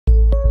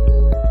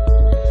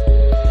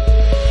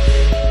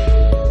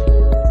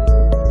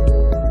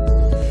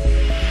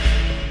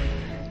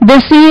The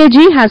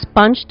CAG has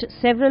punched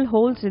several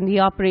holes in the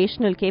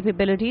operational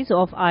capabilities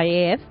of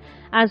IAF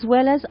as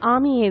well as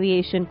Army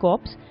Aviation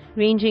Corps,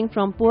 ranging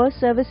from poor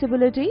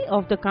serviceability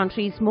of the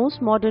country's most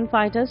modern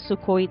fighters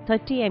Sukhoi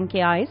 30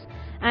 MKIs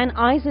and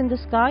Eyes in the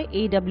Sky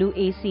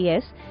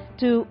AWACS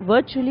to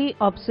virtually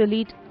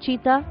obsolete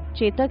Cheetah,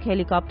 Chetak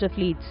helicopter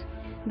fleets.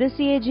 The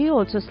CAG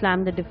also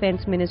slammed the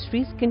Defence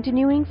Ministry's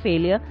continuing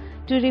failure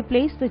to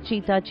replace the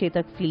Cheetah,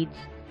 Chetak fleets.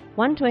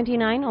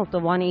 129 of the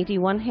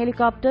 181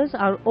 helicopters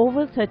are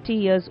over 30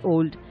 years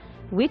old,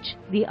 which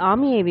the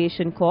Army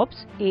Aviation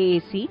Corps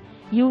AAC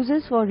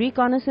uses for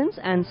reconnaissance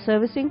and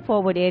servicing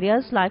forward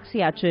areas like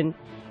Siachen.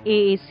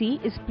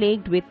 AAC is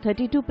plagued with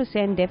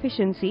 32%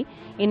 deficiency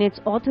in its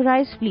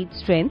authorized fleet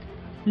strength.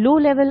 Low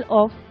level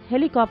of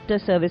helicopter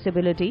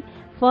serviceability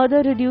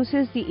further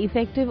reduces the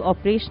effective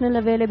operational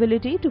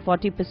availability to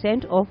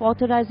 40% of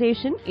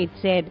authorization, it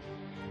said.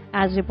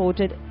 As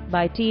reported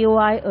by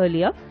TOI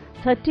earlier,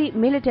 30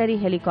 military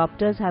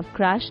helicopters have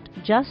crashed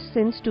just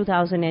since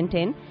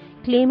 2010,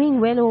 claiming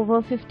well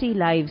over 50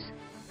 lives.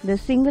 The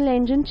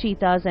single-engine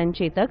Cheetahs and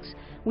Chetaks,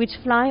 which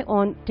fly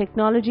on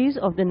technologies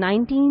of the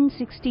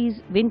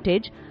 1960s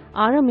vintage,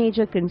 are a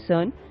major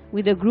concern,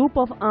 with a group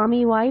of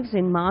Army wives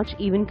in March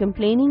even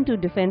complaining to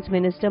Defence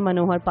Minister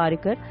Manohar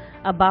Parrikar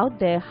about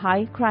their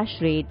high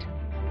crash rate.